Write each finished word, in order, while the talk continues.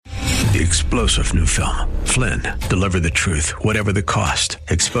The explosive new film, Flynn, deliver the truth, whatever the cost,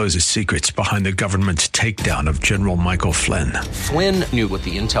 exposes secrets behind the government's takedown of General Michael Flynn. Flynn knew what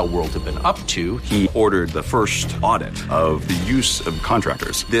the intel world had been up to. He ordered the first audit of the use of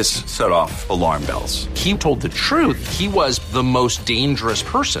contractors. This set off alarm bells. He told the truth. He was the most dangerous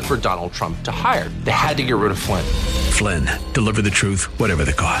person for Donald Trump to hire. They had to get rid of Flynn. Flynn, deliver the truth, whatever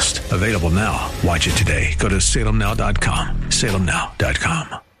the cost. Available now. Watch it today. Go to salemnow.com.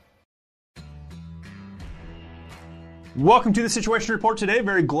 salemnow.com. Welcome to the Situation Report today.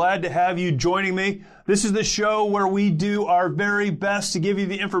 Very glad to have you joining me. This is the show where we do our very best to give you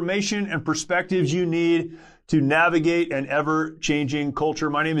the information and perspectives you need to navigate an ever-changing culture.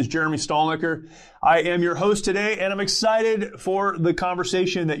 My name is Jeremy Stalnecker. I am your host today, and I'm excited for the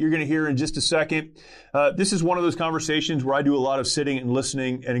conversation that you're going to hear in just a second. This is one of those conversations where I do a lot of sitting and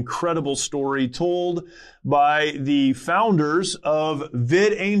listening. An incredible story told by the founders of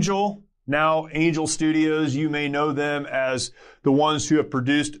VidAngel, now Angel Studios. You may know them as the ones who have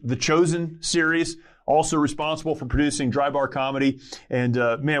produced the Chosen series, also responsible for producing Dry Bar Comedy. And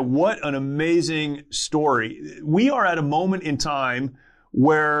man, what an amazing story. We are at a moment in time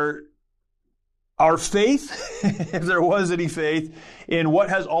where our faith, if there was any faith, in what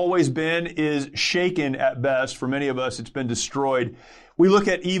has always been is shaken at best. For many of us, it's been destroyed. We look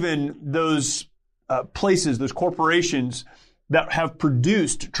at even those places, those corporations that have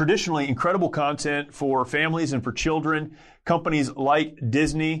produced traditionally incredible content for families and for children, companies like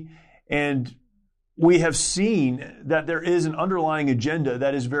Disney, and we have seen that there is an underlying agenda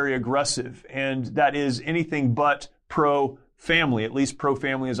that is very aggressive, and that is anything but pro-family, at least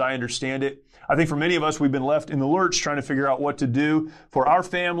pro-family as I understand it. I think for many of us, we've been left in the lurch trying to figure out what to do for our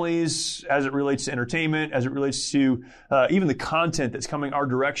families as it relates to entertainment, as it relates to even the content that's coming our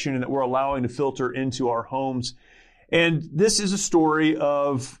direction and that we're allowing to filter into our homes. And this is a story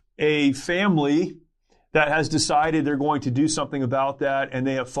of a family that has decided they're going to do something about that, and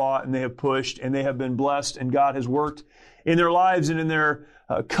they have fought and they have pushed and they have been blessed, and God has worked in their lives and in their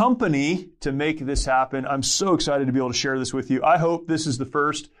company to make this happen. I'm so excited to be able to share this with you. I hope this is the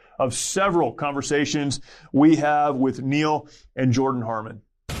first of several conversations we have with Neil and Jordan Harmon.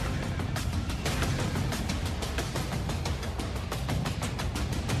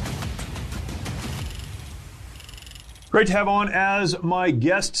 Great to have on as my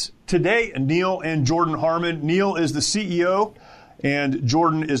guests today, Neil and Jordan Harmon. Neil is the CEO and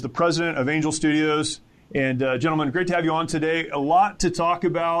Jordan is the president of Angel Studios. And gentlemen, great to have you on today. A lot to talk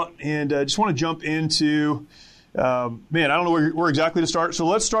about, and just want to jump into, I don't know where exactly to start. So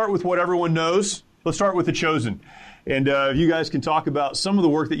let's start with what everyone knows. Let's start with The Chosen. And you guys can talk about some of the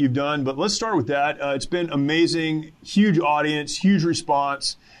work that you've done, but let's start with that. It's been amazing, huge audience, huge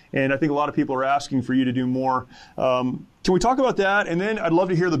response. And I think a lot of people are asking for you to do more. Can we talk about that? And then I'd love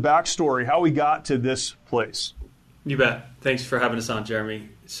to hear the backstory, how we got to this place. You bet. Thanks for having us on, Jeremy.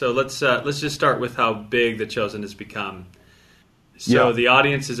 So let's just start with how big The Chosen has become. So The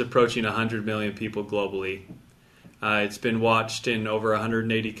audience is approaching 100 million people globally. It's been watched in over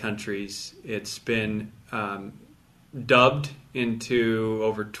 180 countries. It's been dubbed into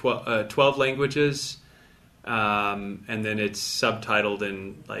over 12 languages. And then it's subtitled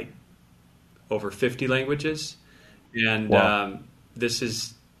in like over 50 languages, and wow. This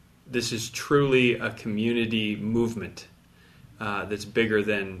is truly a community movement that's bigger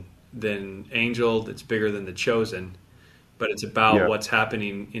than Angel, that's bigger than The Chosen, but it's about what's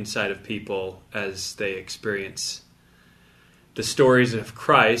happening inside of people as they experience the stories of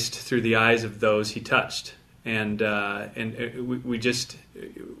Christ through the eyes of those He touched, and we just.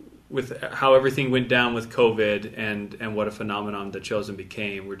 With how everything went down with COVID and what a phenomenon The Chosen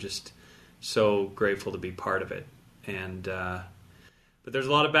became, we're just so grateful to be part of it. And but there's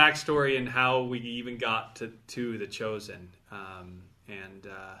a lot of backstory in how we even got to The Chosen.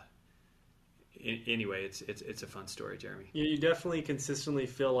 Anyway, it's a fun story, Jeremy. You definitely consistently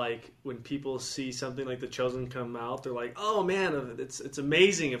feel like when people see something like The Chosen come out, they're like, "Oh man, it's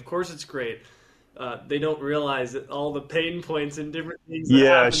amazing! Of course, it's great." They don't realize that all the pain points and different things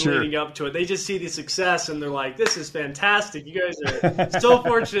that happen leading up to it. They just see the success and they're like, "This is fantastic! You guys are so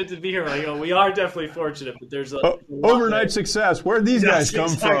fortunate to be here." Like, we are definitely fortunate, but there's overnight success. Where'd these guys come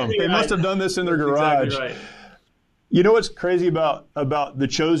from? They must have done this in their garage. Exactly right. You know what's crazy about The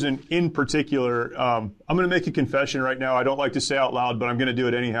Chosen in particular? I'm going to make a confession right now. I don't like to say out loud, but I'm going to do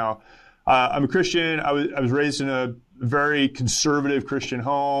it anyhow. I'm a Christian. I was raised in a very conservative Christian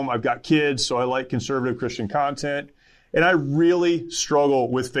home. I've got kids, so I like conservative Christian content. And I really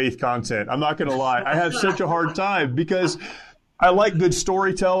struggle with faith content. I'm not going to lie. I have such a hard time because I like good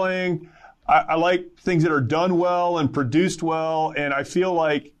storytelling. I like things that are done well and produced well. And I feel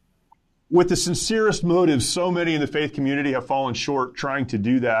like with the sincerest motives, so many in the faith community have fallen short trying to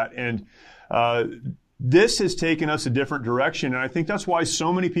do that. And this has taken us a different direction. And I think that's why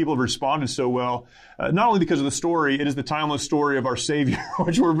so many people have responded so well, not only because of the story, it is the timeless story of our Savior,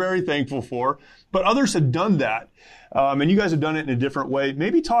 which we're very thankful for, but others have done that. And you guys have done it in a different way.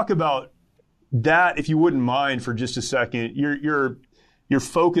 Maybe talk about that, if you wouldn't mind, for just a second. Your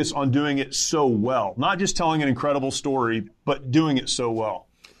focus on doing it so well, not just telling an incredible story, but doing it so well.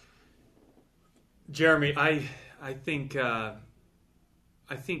 Jeremy, I think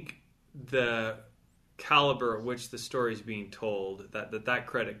the caliber at which the story is being told, that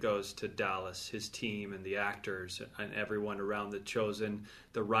credit goes to Dallas, his team, and the actors, and everyone around The Chosen,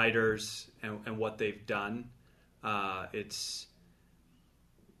 the writers, and what they've done. A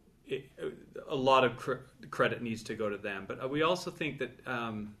lot of credit needs to go to them, but we also think that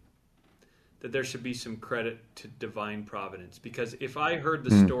there should be some credit to divine providence, because if I heard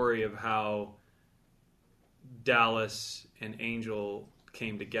the story of how Dallas and Angel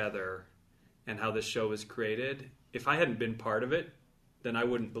came together and how this show was created, if I hadn't been part of it, then I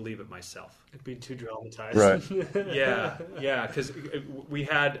wouldn't believe it myself. It'd be too dramatized. Right. Yeah, because we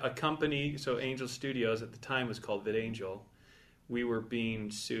had a company, so Angel Studios at the time was called VidAngel. We were being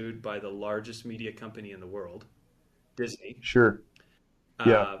sued by the largest media company in the world, Disney. Sure.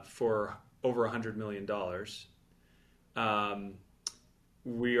 Yeah. For over $100 million.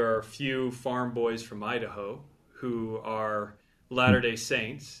 We are a few farm boys from Idaho who are Latter-day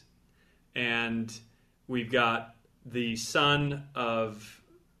Saints, and we've got the son of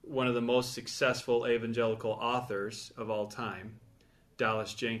one of the most successful evangelical authors of all time,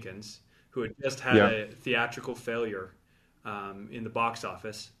 Dallas Jenkins, who had just had a theatrical failure in the box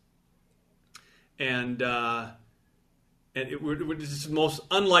office. And it was the most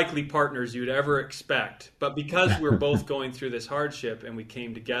unlikely partners you'd ever expect. But because we're both going through this hardship and we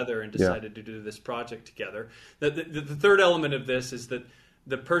came together and decided to do this project together, the third element of this is that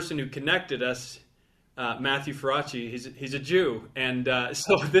the person who connected us, Matthew Faraci, he's a Jew, and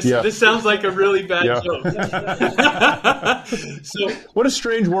so this sounds like a really bad joke. So what a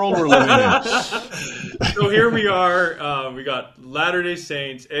strange world we're living in. So here we are. We got Latter-day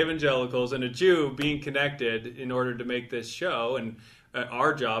Saints, evangelicals, and a Jew being connected in order to make this show. And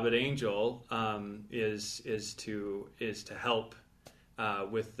our job at Angel is to help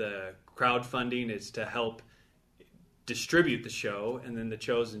with the crowdfunding, is to help distribute the show, and then The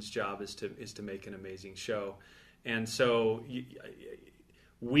Chosen's job is to make an amazing show. And so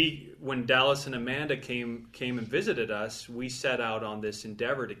when Dallas and Amanda came and visited us, we set out on this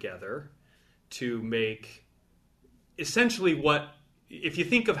endeavor together to make essentially what, if you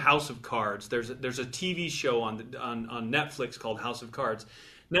think of House of Cards, there's a TV show on Netflix called House of Cards.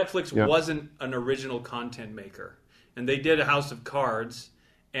 Netflix wasn't an original content maker, and they did a House of Cards,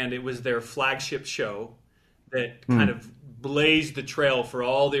 and it was their flagship show that kind of blazed the trail for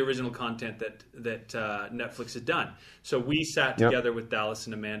all the original content that Netflix had done. So we sat together with Dallas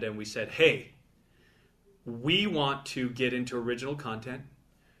and Amanda, and we said, hey, we want to get into original content,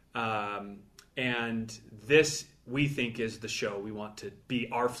 and this, we think, is the show. We want to be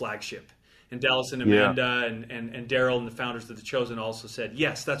our flagship. And Dallas and Amanda and Daryl and the founders of The Chosen also said,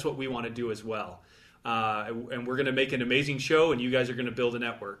 yes, that's what we want to do as well. And we're going to make an amazing show, and you guys are going to build a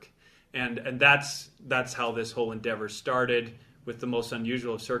network. And that's how this whole endeavor started, with the most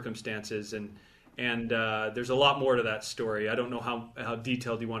unusual of circumstances. And there's a lot more to that story. I don't know how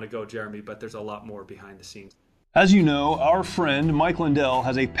detailed you want to go, Jeremy, but there's a lot more behind the scenes. As you know, our friend Mike Lindell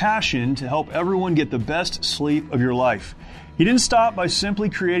has a passion to help everyone get the best sleep of your life. He didn't stop by simply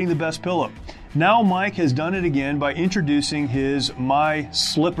creating the best pillow. Now Mike has done it again by introducing his My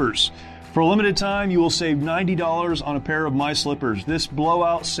Slippers. For a limited time, you will save $90 on a pair of My Slippers. This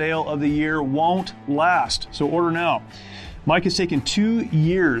blowout sale of the year won't last, so order now. Mike has taken 2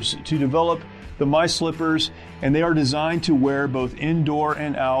 years to develop the My Slippers, and they are designed to wear both indoor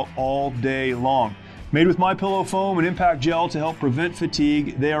and out all day long. Made with MyPillow foam and impact gel to help prevent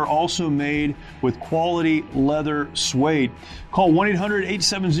fatigue, they are also made with quality leather suede. Call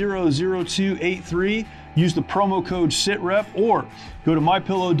 1-800-870-0283. Use the promo code SITREP, or go to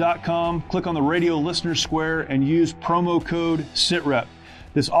mypillow.com, click on the radio listener square, and use promo code SITREP.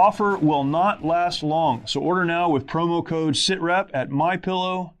 This offer will not last long, so order now with promo code SITREP at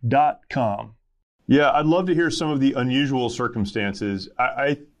mypillow.com. Yeah, I'd love to hear some of the unusual circumstances.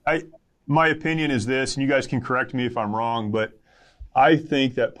 My opinion is this, and you guys can correct me if I'm wrong, but I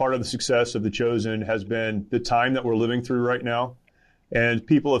think that part of the success of The Chosen has been the time that we're living through right now, and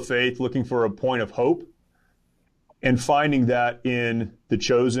people of faith looking for a point of hope and finding that in The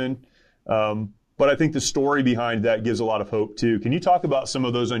Chosen. But but I think the story behind that gives a lot of hope too. Can you talk about some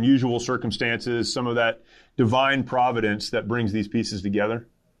of those unusual circumstances, some of that divine providence that brings these pieces together?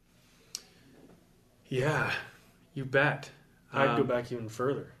 Yeah, you bet. I'd go back even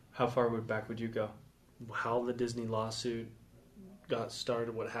further. How far back would you go? How the Disney lawsuit got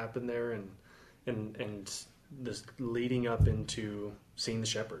started, what happened there, and this leading up into Seeing the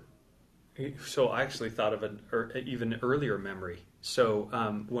Shepherd. So I actually thought of an even earlier memory. So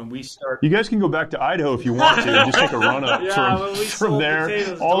when we start, you guys can go back to Idaho if you want to. Just take a run up from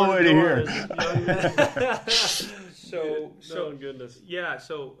there all the way to here. So goodness. Yeah.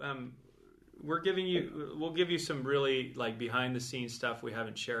 So we'll give you some really like behind the scenes stuff we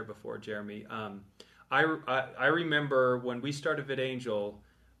haven't shared before, Jeremy. I remember when we started VidAngel,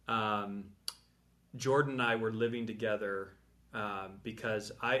 Jordan and I were living together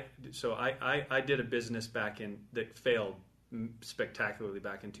because I did a business that failed spectacularly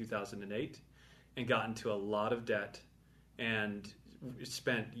back in 2008 and got into a lot of debt and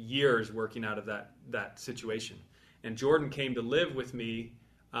spent years working out of that situation. And Jordan came to live with me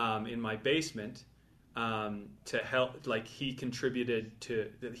in my basement to help. Like he contributed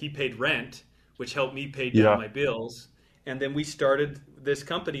he paid rent, which helped me pay down my bills. And then we started this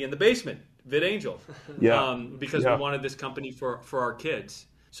company in the basement, VidAngel, because we wanted this company for our kids.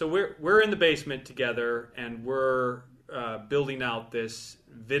 So we're in the basement together, and we're building out this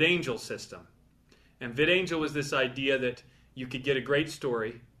VidAngel system. And VidAngel was this idea that you could get a great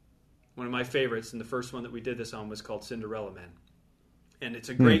story. One of my favorites, and the first one that we did this on was called Cinderella Man. And it's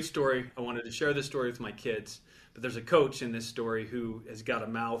a great story. I wanted to share this story with my kids. But there's a coach in this story who has got a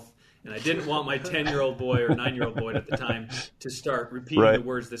mouth, and I didn't want my 10-year-old boy or 9-year-old boy at the time to start repeating the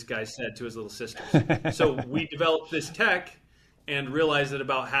words this guy said to his little sisters. So we developed this tech and realized that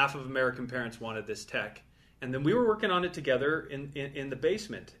about half of American parents wanted this tech. And then we were working on it together in the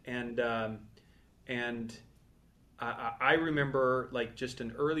basement. And I remember like just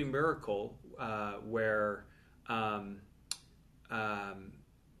an early miracle where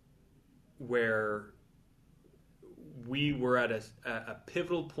we were at a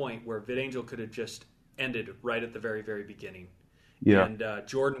pivotal point where VidAngel could have just ended right at the very, very beginning. Yeah. And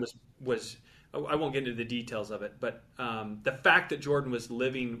Jordan was I won't get into the details of it, but the fact that Jordan was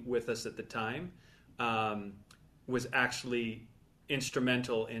living with us at the time was actually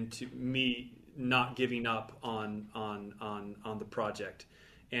instrumental into me not giving up on the project.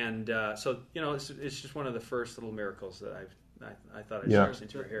 And so, it's just one of the first little miracles that I thought I'd share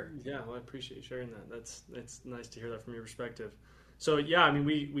since you're here. Yeah, well, I appreciate you sharing that. It's nice to hear that from your perspective. So, yeah, I mean,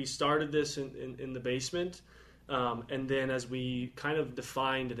 we started this in the basement, and then as we kind of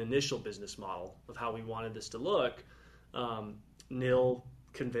defined an initial business model of how we wanted this to look, Neil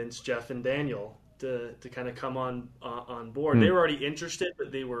convinced Jeff and Daniel to kind of come on board. They were already interested,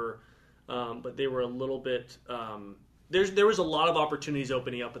 but they were a little bit. There was a lot of opportunities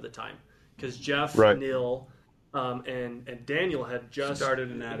opening up at the time because Jeff, Neil, and Daniel had just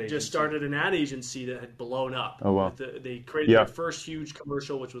started an ad agency that had blown up. Oh wow! They created their first huge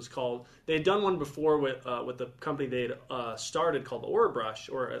commercial, which was called. They had done one before with the company they had started called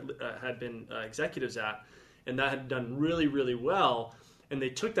Orabrush, or had been executives at, and that had done really, really well. And they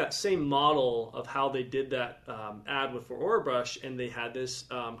took that same model of how they did that ad for Orabrush, and they had this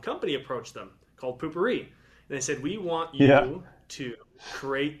company approach them called Poopery. And they said, "We want you to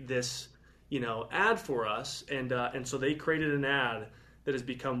create this, ad for us." And so they created an ad that has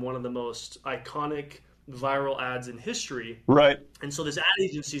become one of the most iconic viral ads in history. Right. And so this ad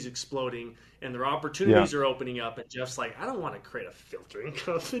agency is exploding, and their opportunities are opening up. And Jeff's like, "I don't want to create a filtering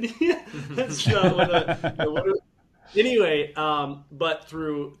company." That's not what Anyway, but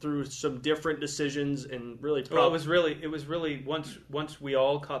through some different decisions and really, it was really once we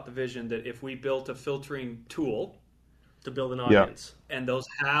all caught the vision that if we built a filtering tool to build an audience, and those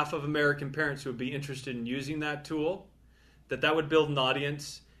half of American parents who would be interested in using that tool, that would build an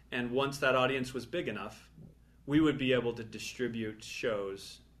audience, and once that audience was big enough, we would be able to distribute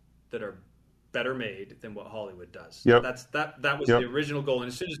shows that are better made than what Hollywood does. Yep. That was the original goal.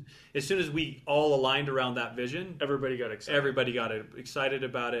 And as soon as we all aligned around that vision, everybody got excited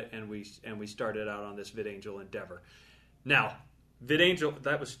about it, and we started out on this VidAngel endeavor. Now, VidAngel,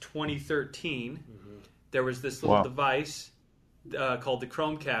 that was 2013. Mm-hmm. There was this little device called the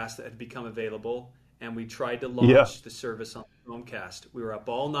Chromecast that had become available, and we tried to launch the service on Chromecast. We were up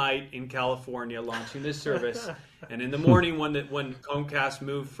all night in California launching this service, and in the morning when Chromecast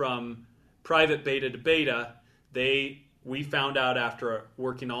moved from private beta to beta, we found out after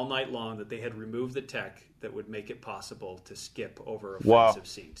working all night long that they had removed the tech that would make it possible to skip over offensive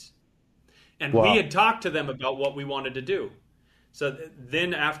scenes. And we had talked to them about what we wanted to do. So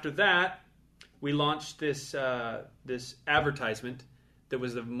then after that, we launched this this advertisement that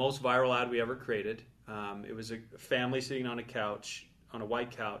was the most viral ad we ever created. It was a family sitting on a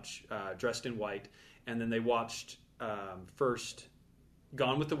white couch, dressed in white, and then they watched first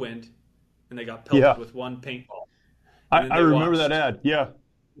Gone with the Wind, and they got pelted with one paintball. I remember that ad. Yeah.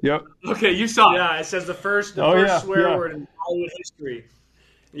 Yep. Okay, you saw it. Yeah, it says the first swear word in Hollywood history.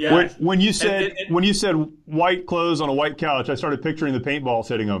 Yeah. When you said white clothes on a white couch, I started picturing the paintballs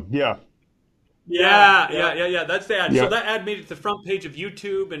hitting them. Yeah. Yeah. That's the ad. Yeah. So that ad made it to the front page of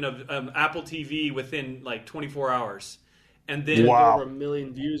YouTube and of Apple TV within like 24 hours. And then There were 1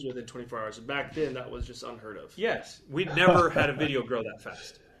 million views within 24 hours. And back then, that was just unheard of. Yes, we'd never had a video grow that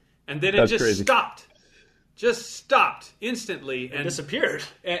fast. And then it That's just crazy. stopped. Just stopped instantly and disappeared.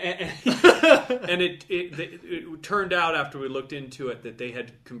 And it turned out after we looked into it that they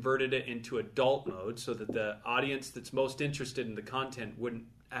had converted it into adult mode so that the audience that's most interested in the content wouldn't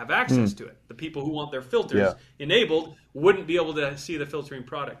have access to it. The people who want their filters enabled wouldn't be able to see the filtering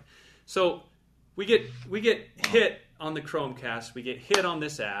product. So we get hit on the Chromecast. We get hit on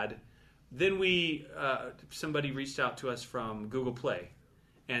this ad. Then somebody reached out to us from Google Play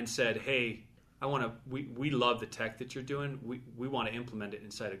and said, "Hey, we love the tech that you're doing. We want to implement it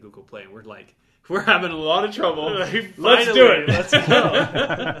inside of Google Play." And we're like, we're having a lot of trouble. Let's do it. Let's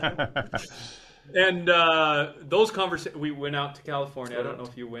go. And those conversations, we went out to California. I don't know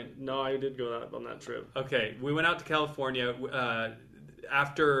if you went. No, I did go on that trip. Okay, we went out to California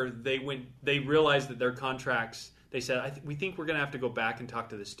after they realized that their contracts. They said, we think we're going to have to go back and talk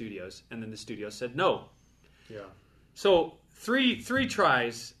to the studios. And then the studios said no. Yeah. So three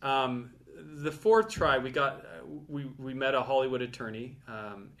tries. The fourth try, we met a Hollywood attorney,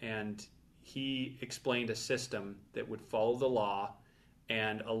 and he explained a system that would follow the law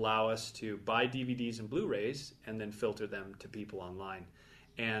and allow us to buy DVDs and Blu-rays and then filter them to people online.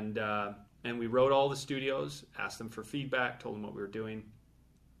 And we wrote all the studios, asked them for feedback, told them what we were doing,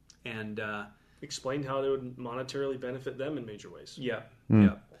 and explained how they would monetarily benefit them in major ways. Yeah.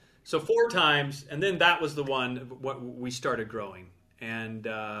 So 4 times, and then that was the one what we started growing. And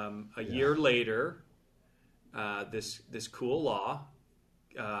a year later, this cool law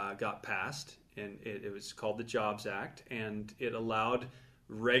got passed, and it was called the Jobs Act, and it allowed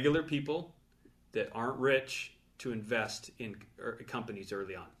regular people that aren't rich to invest in companies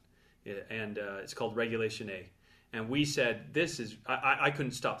early on. And it's called Regulation A. And we said, I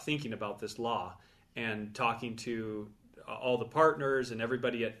couldn't stop thinking about this law and talking to all the partners and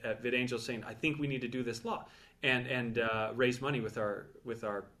everybody at VidAngel saying, I think we need to do this law and raise money with our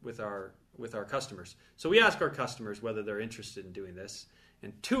customers. So we ask our customers whether they're interested in doing this.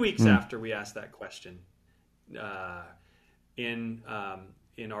 And 2 weeks after we asked that question, in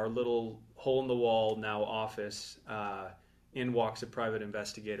our little hole in the wall now office, in walks a private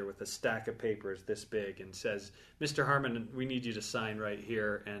investigator with a stack of papers this big and says, "Mr. Harmon, we need you to sign right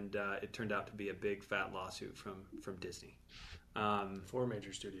here." And it turned out to be a big fat lawsuit from Disney. 4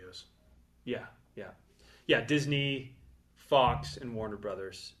 major studios. Yeah. Disney, Fox, and Warner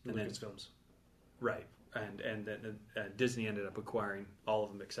Brothers, and Lucasfilms. Right, and then Disney ended up acquiring all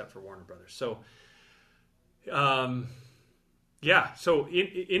of them except for Warner Brothers. So, So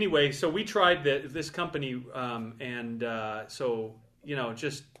anyway, so we tried this company, so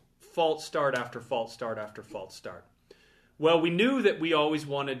just false start after false start after false start. Well, we knew that we always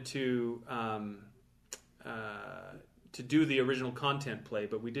wanted to do the original content play,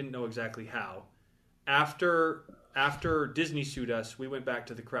 but we didn't know exactly how. After Disney sued us, we went back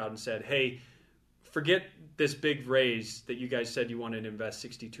to the crowd and said, "Hey, forget this big raise that you guys said you wanted to invest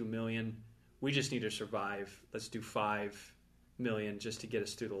 $62 million. We just need to survive. Let's do $5 million just to get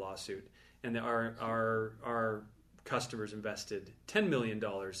us through the lawsuit." And our customers invested $10 million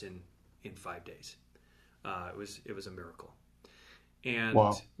in 5 days. It was a miracle. And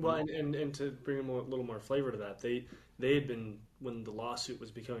wow. Well, and to bring a little more flavor to that, they had been, when the lawsuit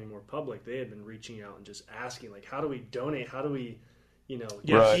was becoming more public, they had been reaching out and just asking, like, how do we donate? How do we,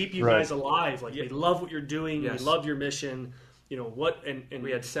 keep you guys alive? Like, we love what you're doing. Yes. We love your mission. What? And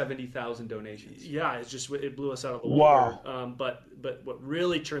we had 70,000 donations. Yeah, it blew us out of the water. Wow. But what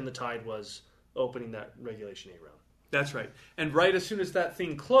really turned the tide was opening that Regulation A round. That's right. And right as soon as that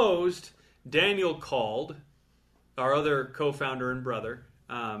thing closed, Daniel called, our other co-founder and brother,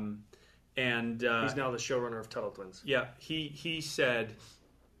 and he's now the showrunner of Tuttle Twins. Yeah, he said,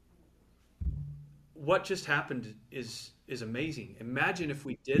 "What just happened is amazing. Imagine if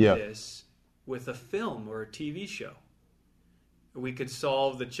we did this with a film or a TV show. We could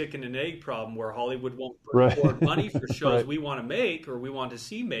solve the chicken and egg problem where Hollywood won't afford money for shows we want to make or we want to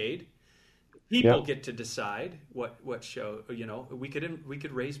see made. People get to decide what show. We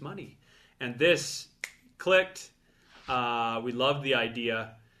could raise money." And this clicked. We loved the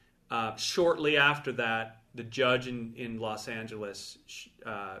idea. Shortly after that, the judge in Los Angeles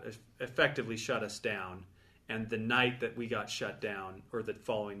effectively shut us down. And the night that we got shut down, or the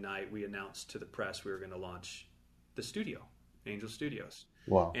following night, we announced to the press we were going to launch the studio, Angel Studios.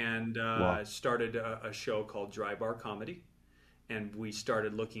 Wow. And started a show called Dry Bar Comedy. And we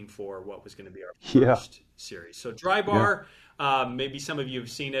started looking for what was going to be our first series. So Dry Bar, maybe some of you have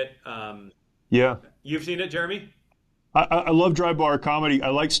seen it. You've seen it, Jeremy? I love Dry Bar Comedy. I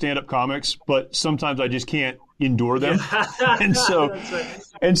like stand-up comics, but sometimes I just can't endure them. And so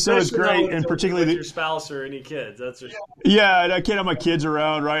it's great. And particularly your spouse or any kids. That's and I can't have my kids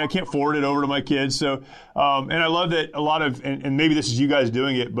around, right? I can't forward it over to my kids. So, and I love that a lot of, and maybe this is you guys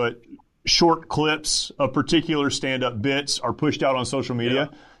doing it, but short clips of particular stand-up bits are pushed out on social media.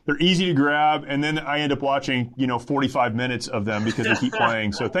 Yeah. They're easy to grab, and then I end up watching, 45 minutes of them because they keep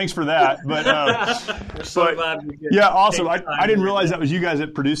playing. So thanks for that. But we're so glad we did. Yeah, awesome. I didn't realize that was you guys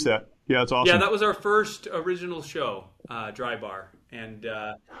that produced that. Yeah, it's awesome. Yeah, that was our first original show, Dry Bar. And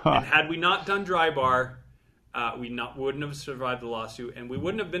had we not done Dry Bar, we wouldn't have survived the lawsuit, and we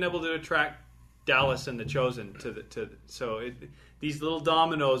wouldn't have been able to attract Dallas and The Chosen these little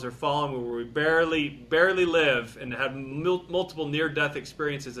dominoes are falling where we barely live and have multiple near-death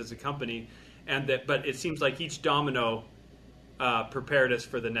experiences as a company, but it seems like each domino prepared us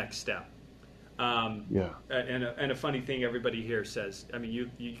for the next step. And a funny thing everybody here says, I mean,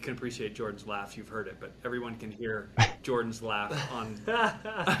 you can appreciate Jordan's laugh, you've heard it, but everyone can hear Jordan's laugh on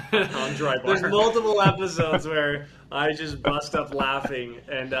Dry Bar. There's multiple episodes where I just bust up laughing,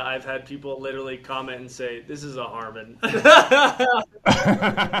 and I've had people literally comment and say, "This is a Harmon." This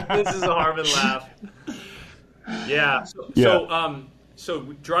is a Harmon laugh. Yeah.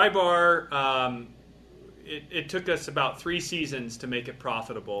 So Dry Bar, it took us about 3 seasons to make it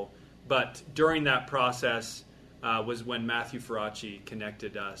profitable. But during that process was when Matthew Ferracci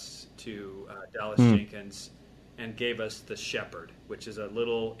connected us to Dallas Jenkins and gave us The Shepherd, which is a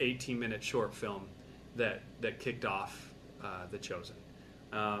little 18-minute short film that kicked off The Chosen.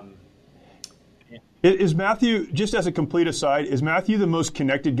 Is Matthew, just as a complete aside, is Matthew the most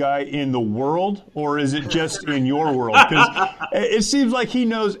connected guy in the world, or is it just in your world? Because it seems like he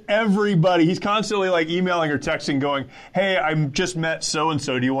knows everybody. He's constantly like emailing or texting going, "Hey, I just met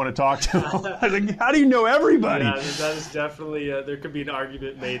so-and-so. Do you want to talk to him?" I was like, how do you know everybody? Yeah, that is definitely, there could be an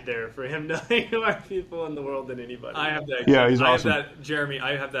argument made there for him knowing more people in the world than anybody. I have that. Yeah, he's awesome. Jeremy,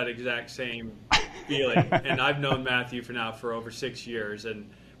 I have that exact same feeling. And I've known Matthew for over 6 years, and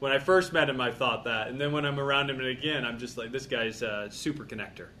when I first met him, I thought that. And then when I'm around him again, I'm just like, this guy's a super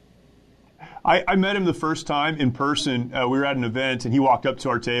connector. I met him the first time in person. We were at an event, and he walked up to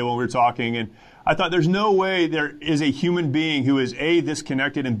our table, and we were talking. And I thought, there's no way there is a human being who is, A, this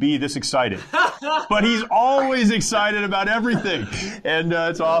connected, and B, this excited. But he's always excited about everything. And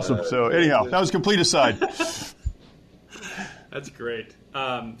it's awesome. So anyhow, that was a complete aside. That's great.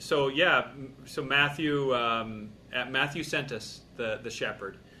 So Matthew sent us the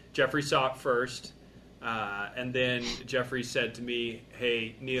Shepherd. Jeffrey saw it first, and then Jeffrey said to me,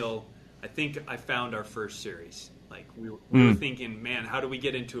 "Hey, Neil, I think I found our first series. Like we were thinking, man, how do we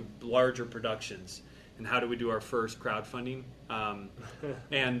get into larger productions, and how do we do our first crowdfunding?" And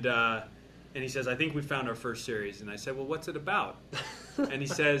he says, "I think we found our first series." And I said, "Well, what's it about?" And he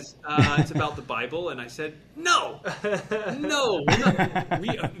says, "It's about the Bible." And I said, "No,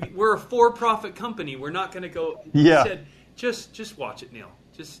 we're a for-profit company. We're not going to go." Yeah. He said, "Just watch it, Neil.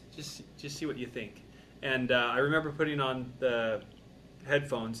 Just see what you think." And I remember putting on the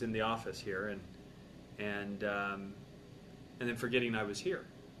headphones in the office here, and then forgetting I was here,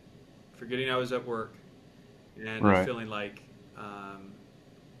 forgetting I was at work, and feeling like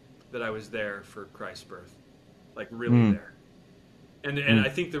that I was there for Christ's birth, like really there. And I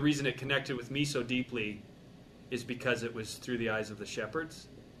think the reason it connected with me so deeply is because it was through the eyes of the shepherds,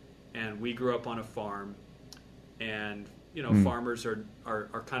 and we grew up on a farm, and farmers are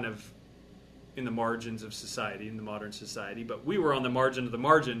kind of in the margins of society, in the modern society, but we were on the margin of the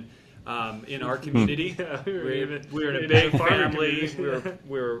margin in our community. We were in a big family.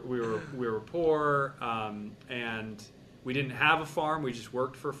 We were poor, and we didn't have a farm. We just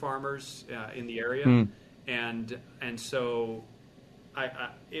worked for farmers in the area, and so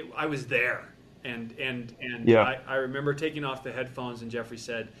I was there, and I remember taking off the headphones, and Jeffrey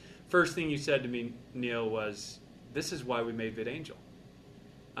said, "First thing you said to me, Neil, was, this is why we made VidAngel.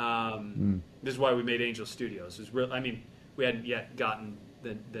 This is why we made Angel Studios. It was real. I mean, we hadn't yet gotten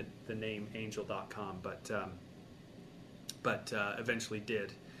the name Angel.com, but eventually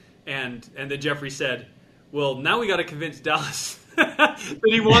did. And then Jeffrey said, well, now we got to convince Dallas that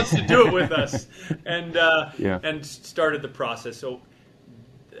he wants to do it with us, and started the process. So,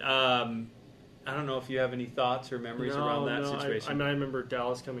 I don't know if you have any thoughts or memories around that situation. I remember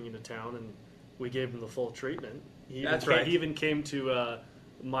Dallas coming into town, and we gave him the full treatment. He even came to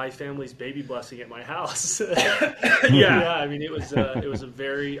my family's baby blessing at my house. Yeah. I mean, it was a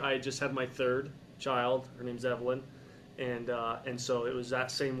very. I just had my third child. Her name's Evelyn. And so it was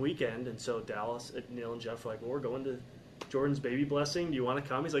that same weekend, and so Dallas, Neil and Jeff were like, well, we're going to Jordan's baby blessing. Do you want to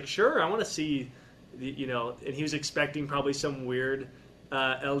come? He's like, sure, I want to see, and he was expecting probably some weird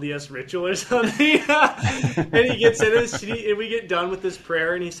LDS ritual or something. And he gets in this, and we get done with this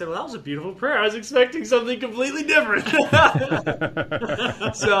prayer, and he said, well, that was a beautiful prayer. I was expecting something completely different.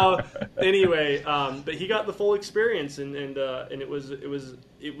 So anyway, but he got the full experience, and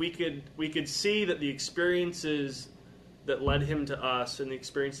we could see that the experiences that led him to us and the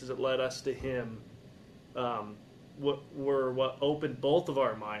experiences that led us to him were what opened both of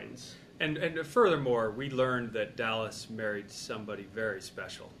our minds. And furthermore, we learned that Dallas married somebody very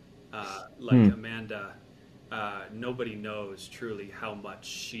special. Amanda, nobody knows truly how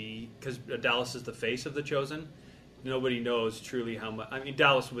much because Dallas is the face of The Chosen, nobody knows truly how much. I mean,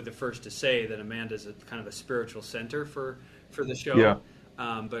 Dallas would be the first to say that Amanda's a kind of a spiritual center for the show. Yeah.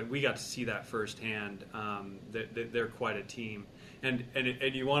 But we got to see that firsthand. They're quite a team, and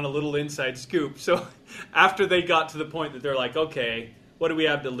you want a little inside scoop. So after they got to the point that they're like, okay, what do we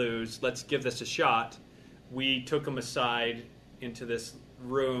have to lose? Let's give this a shot. We took them aside into this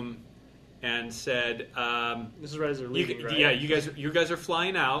room and said, "This is right as they're leaving, right? Yeah, you guys are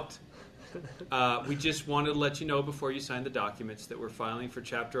flying out. We just wanted to let you know before you sign the documents that we're filing for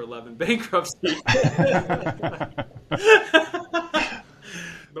Chapter 11 bankruptcy."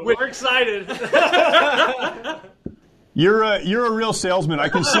 But we're excited. You're a real salesman. I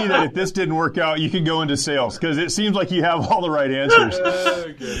can see that if this didn't work out, you could go into sales because it seems like you have all the right answers. Oh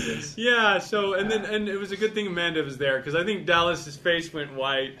goodness! Yeah. So and it was a good thing Amanda was there because I think Dallas's face went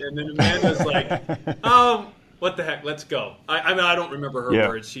white, and then Amanda's like, "Oh, what the heck? Let's go." I mean, I don't remember her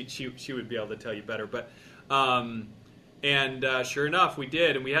words. She would be able to tell you better, but. Sure enough, we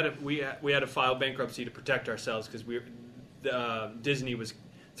did, and we had to file bankruptcy to protect ourselves because Disney was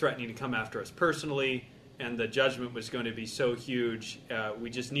threatening to come after us personally, and the judgment was going to be so huge. We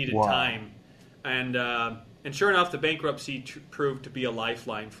just needed time, and sure enough, the bankruptcy proved to be a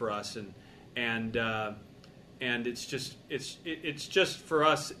lifeline for us, and it's just for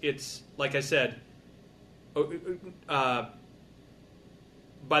us. It's like I said.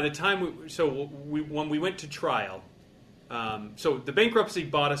 By the time when we went to trial, so the bankruptcy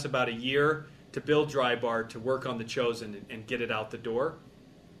bought us about a year to build Dry Bar, to work on The Chosen and get it out the door.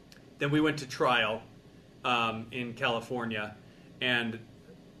 Then we went to trial in California, and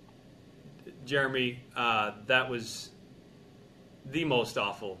Jeremy, that was the most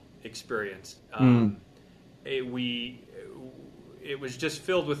awful experience. It was just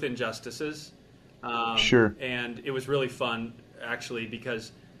filled with injustices. Sure. And it was really fun, actually,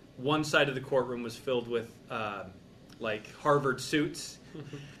 because one side of the courtroom was filled with like Harvard suits.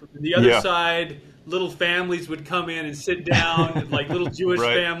 The other side, little families would come in and sit down, like little Jewish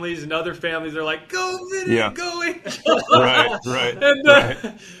families and other families. They're like, "Go, Vinny, go in."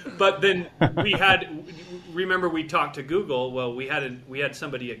 And, but then remember we talked to Google. Well, we had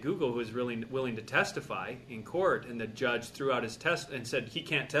somebody at Google who was really willing to testify in court, and the judge threw out his test and said he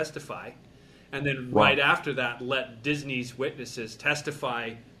can't testify. And then right after that, let Disney's witnesses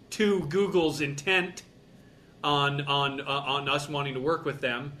testify to Google's intent on us wanting to work with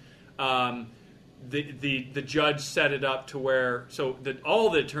them. The judge set it up to where all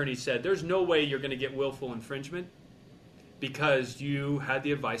the attorneys said there's no way you're going to get willful infringement because you had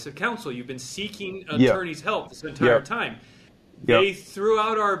the advice of counsel. You've been seeking attorney's help this entire time. They threw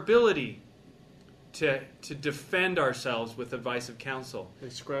out our ability to defend ourselves with advice of counsel. They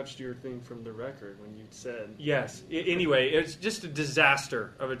scratched your thing from the record when you said. Yes. Anyway, it's just a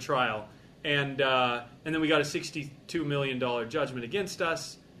disaster of a trial. And then we got a $62 million judgment against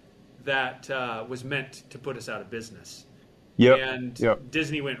us that was meant to put us out of business.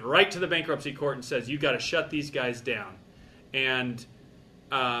 Disney went right to the bankruptcy court and says, "You got to shut these guys down." And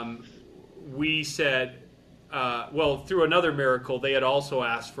we said, through another miracle, they had also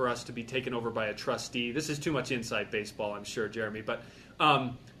asked for us to be taken over by a trustee. This is too much inside baseball, I'm sure, Jeremy. But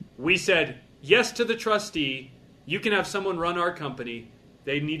we said yes to the trustee. You can have someone run our company.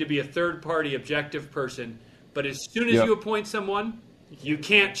 They need to be a third-party, objective person. But as soon as you appoint someone, you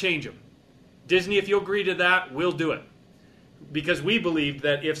can't change them. Disney, if you'll agree to that, we'll do it. Because we believed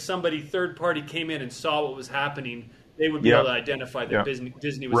that if somebody third-party came in and saw what was happening, they would be able to identify that Disney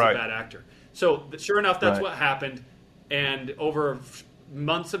was a bad actor. So sure enough, that's what happened. And over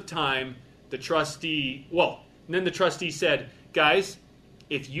months of time, the trustee said, guys,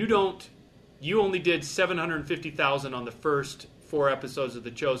 if you only did $750,000 on the first 4 episodes of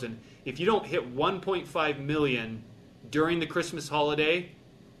The Chosen. If you don't hit 1.5 million during the Christmas holiday,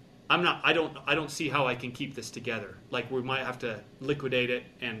 I don't see how I can keep this together. Like, we might have to liquidate it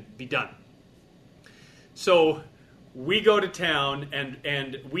and be done. So we go to town,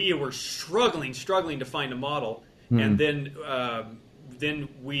 and we were struggling to find a model. And then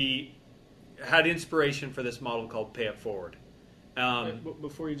we had inspiration for this model called Pay It Forward.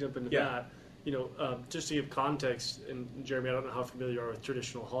 Before you jump into that, just to give context, and Jeremy, I don't know how familiar you are with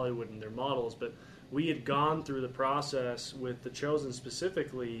traditional Hollywood and their models, but we had gone through the process with The Chosen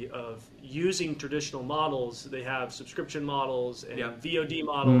specifically of using traditional models. They have subscription models and VOD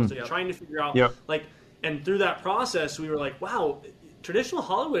models, and trying to figure out and through that process, we were like, wow, traditional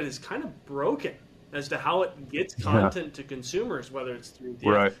Hollywood is kind of broken as to how it gets content to consumers, whether it's through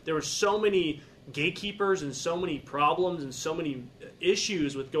there were so many gatekeepers and so many problems and so many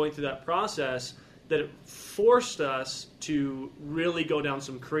issues with going through that process that it forced us to really go down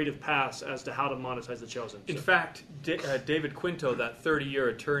some creative paths as to how to monetize The Chosen. In fact, David Quinto, that 30-year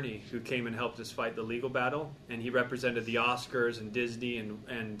attorney who came and helped us fight the legal battle, and he represented the Oscars and Disney,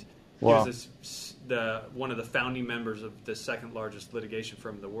 and he was one of the founding members of the second largest litigation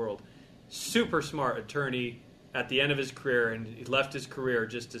firm in the world. Super smart attorney at the end of his career, and he left his career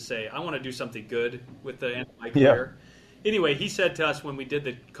just to say, I want to do something good with the end of my career. Anyway, he said to us when we did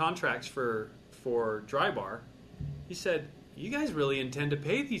the contracts for Dry Bar, he said, you guys really intend to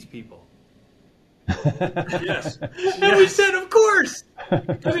pay these people? Yes. And we said, of course. I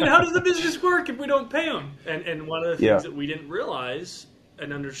mean, how does the business work if we don't pay them? And one of the things that we didn't realize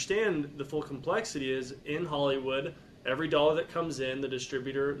and understand the full complexity is in Hollywood, every dollar that comes in, the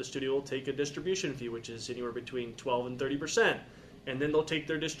studio will take a distribution fee, which is anywhere between 12 and 30%. And then they'll take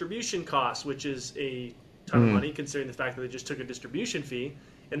their distribution costs, which is a ton of money considering the fact that they just took a distribution fee.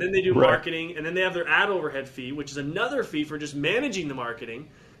 And then they do marketing, and then they have their ad overhead fee, which is another fee for just managing the marketing.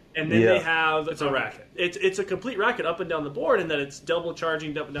 And then they have... It's a racket. It's a complete racket up and down the board in that it's double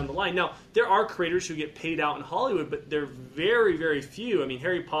charging up and down the line. Now, there are creators who get paid out in Hollywood, but they're very, very few. I mean,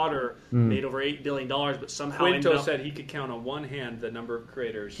 Harry Potter made over $8 billion, but somehow... Quinto said he could count on one hand the number of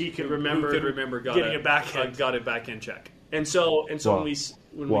creators who could remember getting got a back-end check. And so when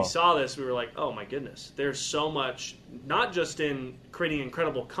we saw this, we were like, oh my goodness, there's so much, not just in creating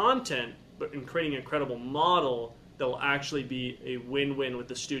incredible content, but in creating an incredible model that will actually be a win-win with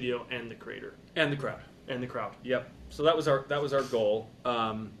the studio and the creator and the crowd. Yep. So that was our goal.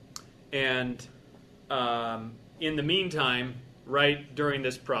 In the meantime, right during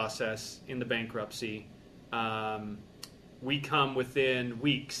this process in the bankruptcy, we come within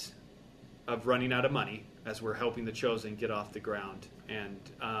weeks of running out of money as we're helping The Chosen get off the ground, and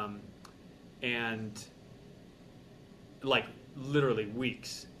like literally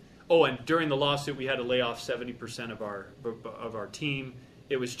weeks. Oh, and during the lawsuit, we had to lay off 70% of our team.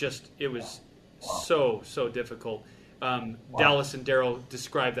 It was so difficult. Dallas and Daryl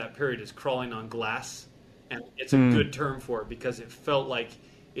described that period as crawling on glass, and it's a good term for it because it felt like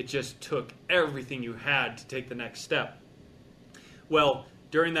it just took everything you had to take the next step. Well,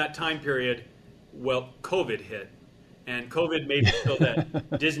 during that time period, COVID hit, and COVID made it so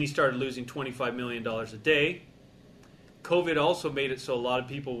that Disney started losing $25 million a day. COVID also made it so a lot of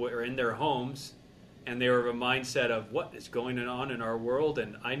people were in their homes, and they were of a mindset of what is going on in our world,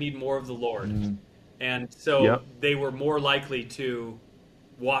 and I need more of the Lord. And so they were more likely to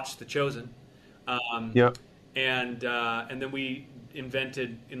watch The Chosen. And then we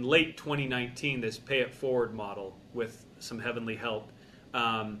invented in late 2019 this Pay It Forward model with some heavenly help.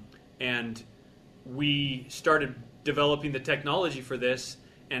 And we started developing the technology for this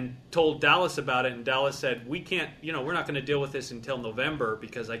and told Dallas about it, and Dallas said, we can't, we're not going to deal with this until November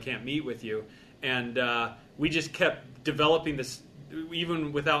because I can't meet with you. And we just kept developing this,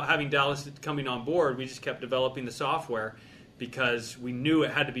 even without having Dallas coming on board, we just kept developing the software because we knew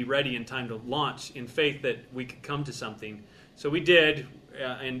it had to be ready in time to launch in faith that we could come to something. So we did,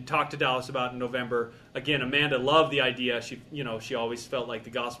 and talked to Dallas about it in November. Again, Amanda loved the idea. She always felt like the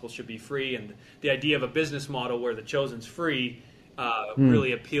gospel should be free, and the idea of a business model where The Chosen's free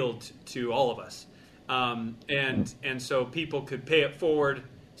really appealed to all of us. And so people could pay it forward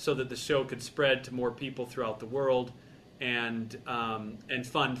so that the show could spread to more people throughout the world and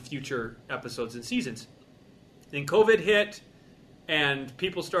fund future episodes and seasons. Then COVID hit, and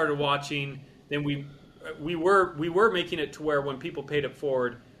people started watching. Then we were making it to where when people paid it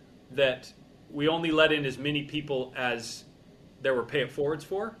forward, that we only let in as many people as there were pay it forwards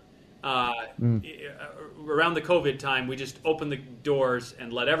for, around the COVID time, we just opened the doors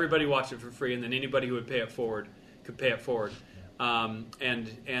and let everybody watch it for free, and then anybody who would pay it forward could pay it forward. And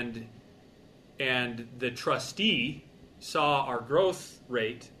the trustee saw our growth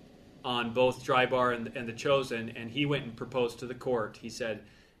rate on both Dry Bar and The Chosen, and he went and proposed to the court. He said,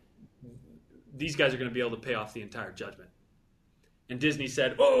 these guys are going to be able to pay off the entire judgment. And Disney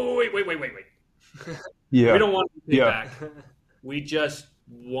said, oh, wait. Yeah. We don't want to pay back. We just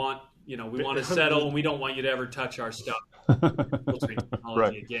want, we want to settle, and we don't want you to ever touch our stuff.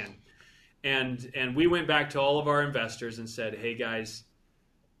 Technology again. And we went back to all of our investors and said, hey guys,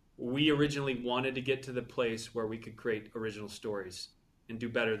 we originally wanted to get to the place where we could create original stories and do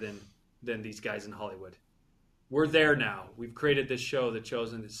better than these guys in Hollywood. We're there now. We've created this show, The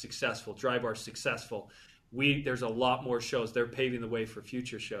Chosen, that's successful. Dry Bar's successful. There's a lot more shows. They're paving the way for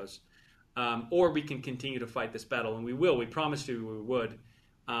future shows. Or we can continue to fight this battle, and we will. We promised you we would.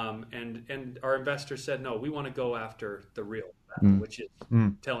 And our investors said, no, we want to go after the real battle, which is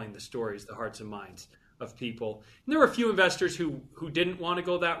telling the stories, the hearts and minds of people. And there were a few investors who didn't want to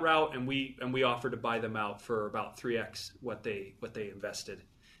go that route, and we offered to buy them out for about 3x what they invested.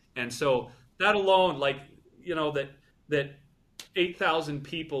 And so that alone, that 8,000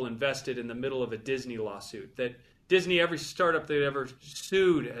 people invested in the middle of a Disney lawsuit, that Disney, every startup they've ever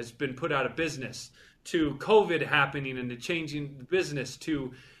sued has been put out of business, to COVID happening and the changing the business,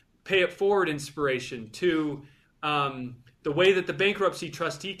 to pay it forward inspiration, to the way that the bankruptcy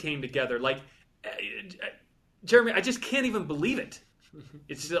trustee came together. Jeremy, I just can't even believe it.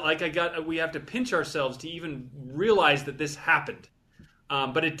 It's like we have to pinch ourselves to even realize that this happened.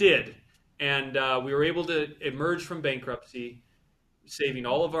 But it did. And we were able to emerge from bankruptcy, saving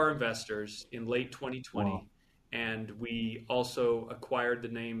all of our investors in late 2020. Wow. And we also acquired the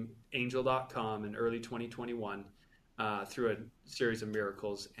name Angel.com in early 2021 through a series of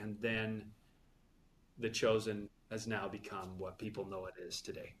miracles. And then The Chosen has now become what people know it is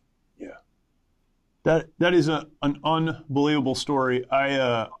today. Yeah. That is an unbelievable story.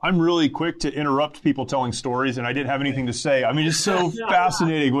 I'm really quick to interrupt people telling stories, and I didn't have anything to say. I mean, it's so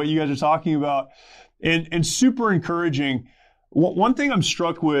fascinating what you guys are talking about, and super encouraging. One thing I'm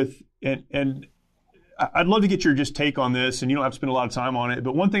struck with, and I'd love to get your just take on this, and you don't have to spend a lot of time on it,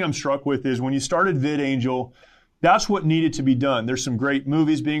 but one thing I'm struck with is when you started VidAngel, that's what needed to be done. There's some great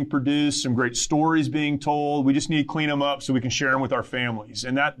movies being produced, some great stories being told. We just need to clean them up so we can share them with our families,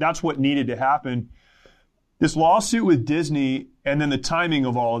 and that's what needed to happen. This lawsuit with Disney, and then the timing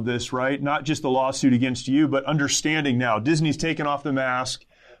of all of this, right? Not just the lawsuit against you, but understanding now Disney's taken off the mask.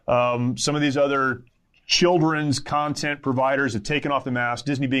 Some of these other children's content providers have taken off the mask,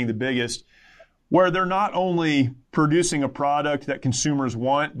 Disney being the biggest, where they're not only producing a product that consumers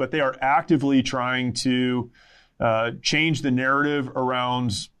want, but they are actively trying to change the narrative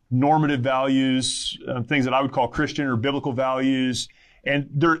around normative values, things that I would call Christian or biblical values. And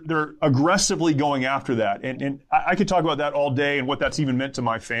they're aggressively going after that. And I could talk about that all day and what that's even meant to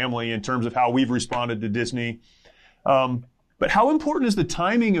my family in terms of how we've responded to Disney. But how important is the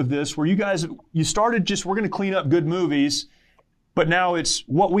timing of this where you started just, we're going to clean up good movies, but now it's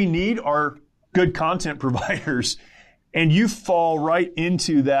what we need are good content providers. And you fall right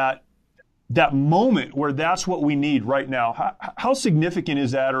into that moment where that's what we need right now. How significant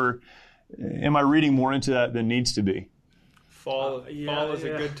is that, or am I reading more into that than needs to be? Fall is a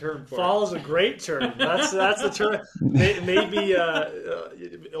good term for Fall it. is a great term. That's the term. Maybe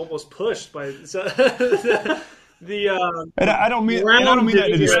almost pushed by the. And I don't mean that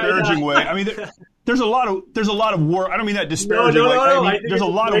in a disparaging way. I mean, there's a lot of work. I don't mean that disparaging. There's a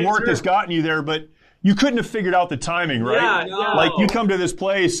lot of work that's gotten you there, but you couldn't have figured out the timing, right? Yeah, like you come to this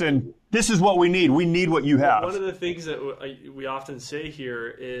place and this is what we need. We need what you have. One of the things that we often say here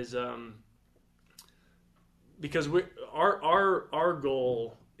is. Because our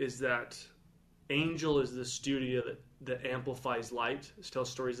goal is that Angel is the studio that amplifies light, tells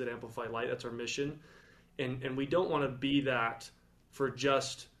stories that amplify light. That's our mission. And we don't want to be that for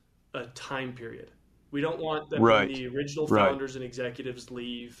just a time period. We don't want that when the original founders and executives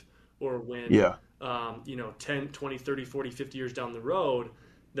leave, or when 10, 20, 30, 40, 50 years down the road,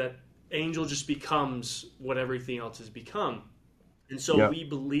 that Angel just becomes what everything else has become. And so we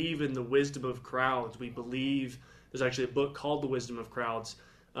believe in the wisdom of crowds. We believe there's actually a book called The Wisdom of Crowds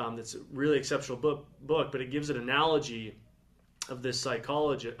that's a really exceptional book, but it gives an analogy of this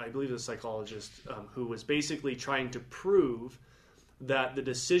psychologist, I believe the psychologist, who was basically trying to prove that the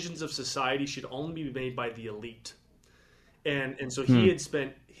decisions of society should only be made by the elite. And so he had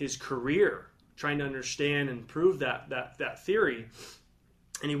spent his career trying to understand and prove that theory.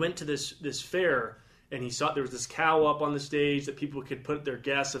 And he went to this fair, and he saw there was this cow up on the stage that people could put their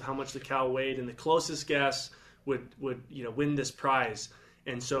guess of how much the cow weighed, and the closest guess would win this prize.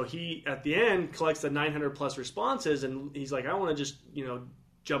 And so he, at the end, collects the 900 plus responses, and he's like, I want to just,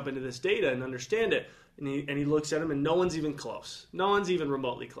 jump into this data and understand it. And he looks at him, and no one's even close. No one's even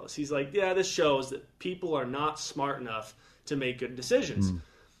remotely close. He's like, yeah, this shows that people are not smart enough to make good decisions.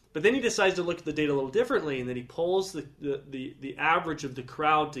 But then he decides to look at the data a little differently, and then he pulls the average of the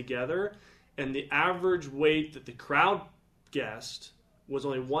crowd together, and the average weight that the crowd guessed was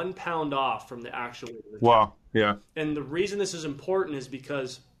only 1 pound off from the actual weight of the Wow. Yeah. And the reason this is important is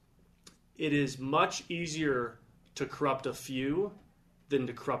because it is much easier to corrupt a few than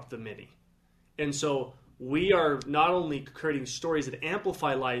to corrupt the many. And so we are not only creating stories that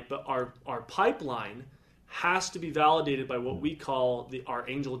amplify light, but our pipeline has to be validated by what we call our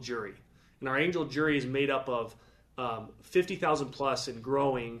angel jury. And our angel jury is made up of 50,000 plus and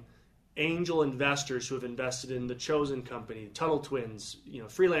growing angel investors who have invested in The Chosen Company, Tuttle Twins,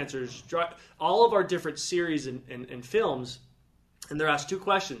 freelancers, all of our different series and films. And they're asked two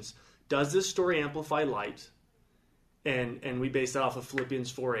questions. Does this story amplify light? And we base that off of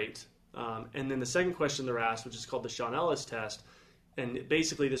Philippians 4:8. And then the second question they're asked, which is called the Sean Ellis test. And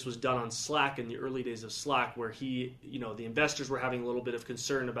basically this was done on Slack in the early days of Slack, where the investors were having a little bit of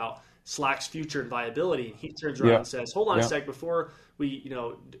concern about Slack's future and viability. And he turns around and says, hold on a sec, before we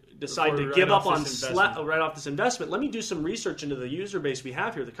decide to give up on Slack, right off this investment, let me do some research into the user base we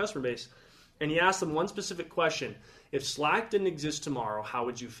have here, the customer base. And he asked them one specific question. If Slack didn't exist tomorrow, how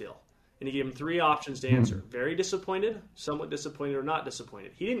would you feel? And he gave them three options to answer. Very disappointed, somewhat disappointed, or not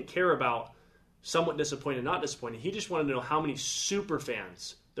disappointed. He didn't care about somewhat disappointed, not disappointed. He just wanted to know how many super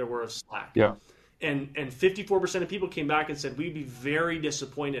fans there were of Slack. Yeah. And 54% of people came back and said, we'd be very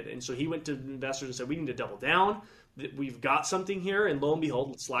disappointed. And so he went to investors and said, we need to double down. We've got something here. And lo and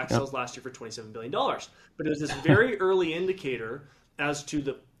behold, Slack sells last year for $27 billion. But it was this very early indicator as to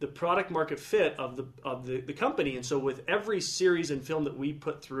the product market fit of the company. And so with every series and film that we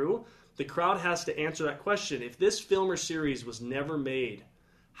put through, the crowd has to answer that question. If this film or series was never made,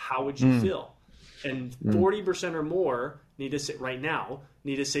 how would you feel? And 40% or more need to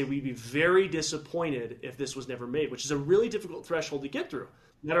say we'd be very disappointed if this was never made, which is a really difficult threshold to get through.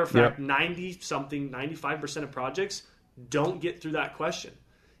 Matter of fact, 95% of projects don't get through that question,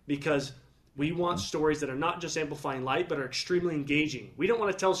 because we want stories that are not just amplifying light, but are extremely engaging. We don't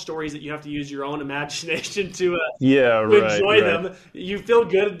want to tell stories that you have to use your own imagination to enjoy them. You feel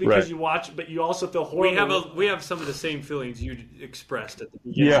good because you watch, but you also feel horrible. We have some of the same feelings you expressed at the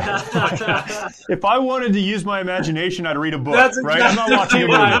beginning. Yeah. If I wanted to use my imagination, I'd read a book. That's exactly right. I'm not watching a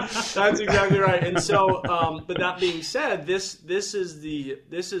movie. That's exactly right. And so, but that being said, this is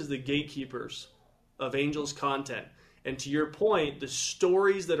the gatekeepers of Angels content. And to your point, the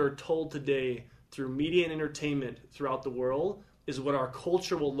stories that are told today through media and entertainment throughout the world is what our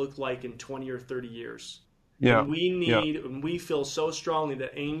culture will look like in 20 or 30 years. Yeah. And and we feel so strongly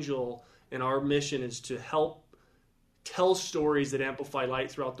that Angel and our mission is to help tell stories that amplify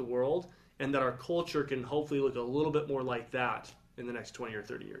light throughout the world, and that our culture can hopefully look a little bit more like that in the next 20 or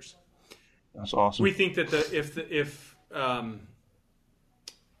 30 years. That's awesome. We think that if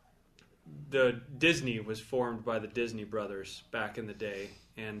the Disney was formed by the Disney brothers back in the day,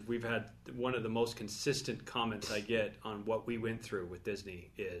 and we've had one of the most consistent comments I get on what we went through with Disney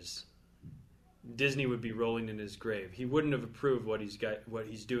is Disney would be rolling in his grave. He wouldn't have approved what he's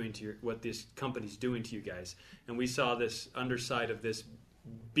doing to what this company's doing to you guys. And we saw this underside of this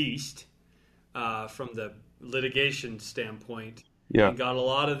beast from the litigation standpoint, and got a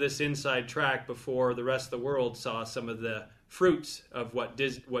lot of this inside track before the rest of the world saw some of the fruits of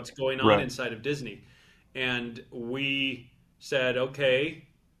what's going on inside of Disney. And we said, okay,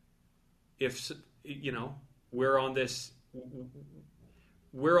 if we're on this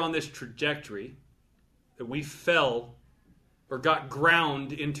trajectory that we fell or got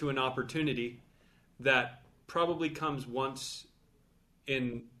ground into an opportunity that probably comes once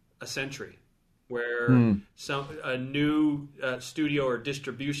in a century, where a new studio or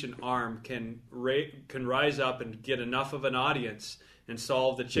distribution arm can rise up and get enough of an audience and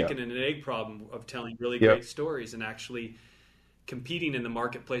solve the chicken and an egg problem of telling really great stories and actually competing in the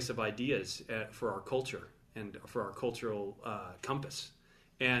marketplace of ideas for our culture and for our cultural compass.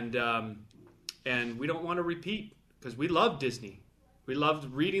 And we don't want to repeat, because we love Disney. We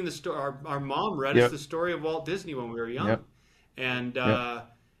loved reading the story. Our mom read us the story of Walt Disney when we were young,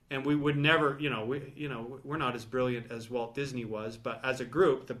 and we would never, we're not as brilliant as Walt Disney was, but as a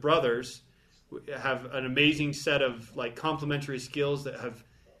group, the brothers have an amazing set of complementary skills that have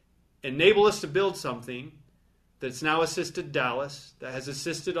enabled us to build something that's now assisted Dallas, that has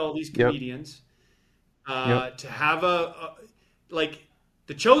assisted all these comedians, To have like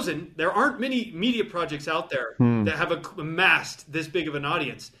The Chosen, there aren't many media projects out there that have amassed this big of an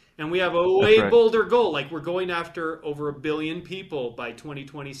audience. And we have a way bolder goal. Like, we're going after over 1 billion people by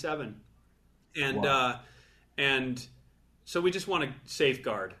 2027. And so we just want to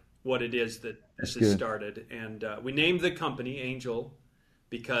safeguard what it is that this has started. And we named the company Angel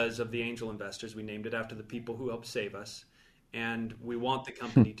because of the angel investors. We named it after the people who helped save us. And we want the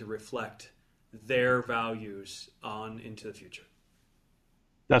company to reflect their values on into the future.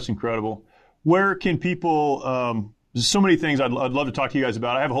 That's incredible. Where can people, there's so many things I'd love to talk to you guys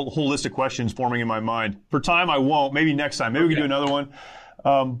about. I have a whole list of questions forming in my mind. For time, I won't. Maybe next time. Maybe we can do another one.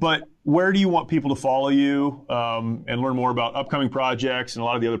 But where do you want people to follow you and learn more about upcoming projects and a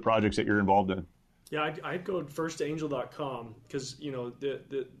lot of the other projects that you're involved in? Yeah, I'd go first to angel.com because,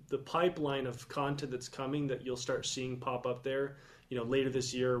 the pipeline of content that's coming that you'll start seeing pop up there. Later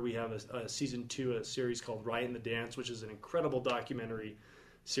this year, we have a season 2, a series called Right in the Dance, which is an incredible documentary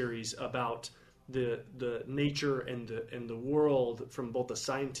series about the nature and the world from both a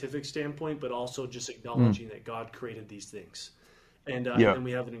scientific standpoint, but also just acknowledging that God created these things. And then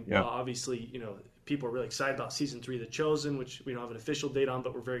we have obviously, people are really excited about season 3 of The Chosen, which we don't have an official date on,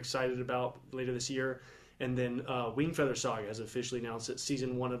 but we're very excited about later this year. And then Wingfeather Saga has officially announced that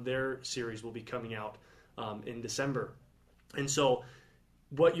season 1 of their series will be coming out in December. And so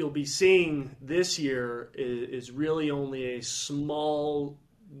what you'll be seeing this year is really only a small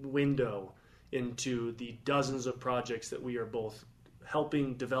window into the dozens of projects that we are both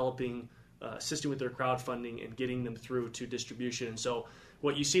helping, developing, assisting with their crowdfunding, and getting them through to distribution. And so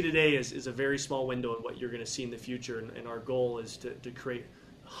what you see today is a very small window in what you're going to see in the future. And our goal is to create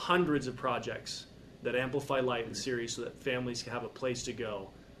hundreds of projects that amplify light in series so that families can have a place to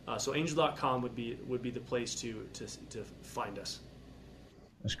go. So angel.com would be the place to find us.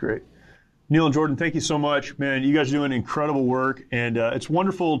 That's great. Neil and Jordan, thank you so much. Man, you guys are doing incredible work. And it's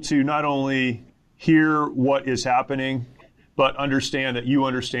wonderful to not only hear what is happening, but understand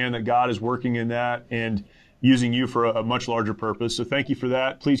that God is working in that and using you for a much larger purpose. So thank you for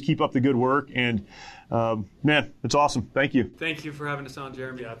that. Please keep up the good work. And man, it's awesome. Thank you. Thank you for having us on,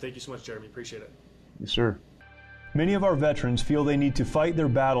 Jeremy. Yeah, thank you so much, Jeremy. Appreciate it. Yes, sir. Many of our veterans feel they need to fight their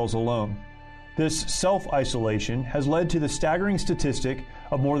battles alone. This self-isolation has led to the staggering statistic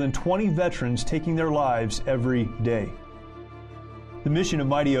of more than 20 veterans taking their lives every day. The mission of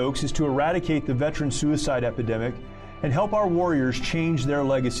Mighty Oaks is to eradicate the veteran suicide epidemic and help our warriors change their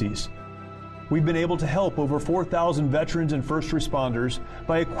legacies. We've been able to help over 4,000 veterans and first responders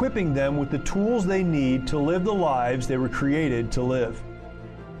by equipping them with the tools they need to live the lives they were created to live.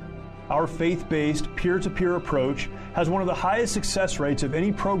 Our faith-based, peer-to-peer approach has one of the highest success rates of any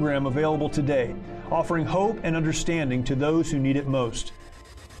program available today, offering hope and understanding to those who need it most.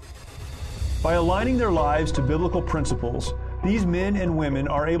 By aligning their lives to biblical principles, these men and women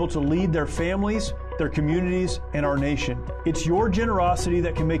are able to lead their families, their communities, and our nation. It's your generosity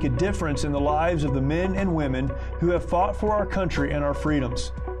that can make a difference in the lives of the men and women who have fought for our country and our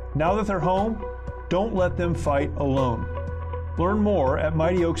freedoms. Now that they're home, don't let them fight alone. Learn more at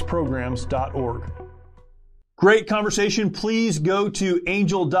mightyoaksprograms.org. Great conversation. Please go to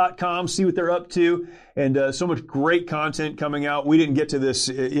angel.com, see what they're up to, and so much great content coming out. We didn't get to this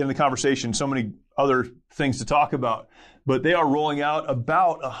in the conversation, so many other things to talk about, but they are rolling out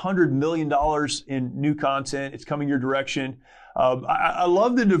about $100 million in new content. It's coming your direction. I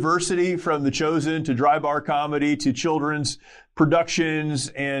love the diversity from The Chosen to dry bar comedy to children's productions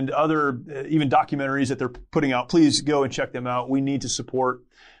and other even documentaries that they're putting out. Please go and check them out. We need to support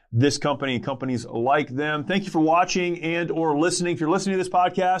this company and companies like them. Thank you for watching and or listening. If you're listening to this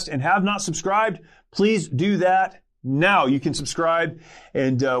podcast and have not subscribed, please do that now. You can subscribe,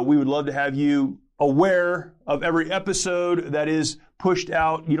 and we would love to have you aware of every episode that is pushed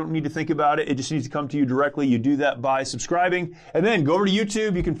out. You don't need to think about it. It just needs to come to you directly. You do that by subscribing. And then go over to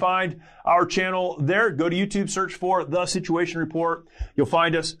YouTube. You can find our channel there. Go to YouTube, search for The Situation Report. You'll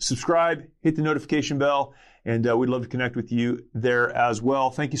find us. Subscribe, hit the notification bell, and we'd love to connect with you there as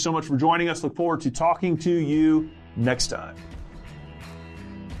well. Thank you so much for joining us. Look forward to talking to you next time.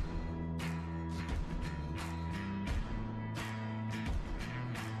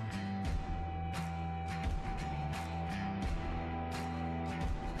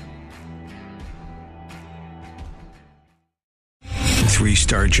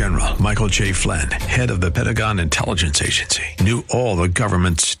 Three-star General Michael J. Flynn, head of the Pentagon Intelligence Agency, knew all the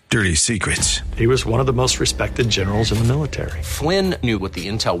government's dirty secrets. He was one of the most respected generals in the military. Flynn knew what the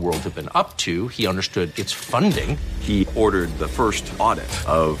intel world had been up to. He understood its funding. He ordered the first audit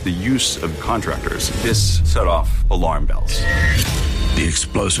of the use of contractors. This set off alarm bells. The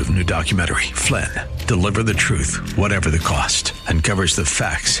explosive new documentary, Flynn, Deliver the Truth, Whatever the Cost, uncovers the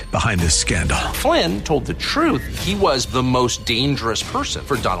facts behind this scandal. Flynn told the truth. He was the most dangerous person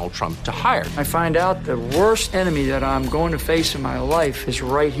for Donald Trump to hire. I find out the worst enemy that I'm going to face in my life is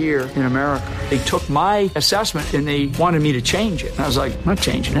right here in America. They took my assessment and they wanted me to change it. And I was like, I'm not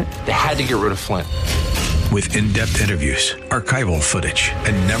changing it. They had to get rid of Flynn. With in-depth interviews, archival footage,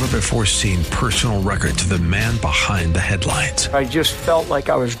 and never-before-seen personal records of the man behind the headlines. I just felt like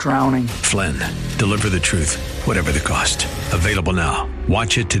I was drowning. Flynn, Deliver the Truth, Whatever the Cost. Available now.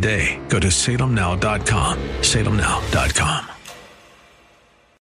 Watch it today. Go to salemnow.com. salemnow.com.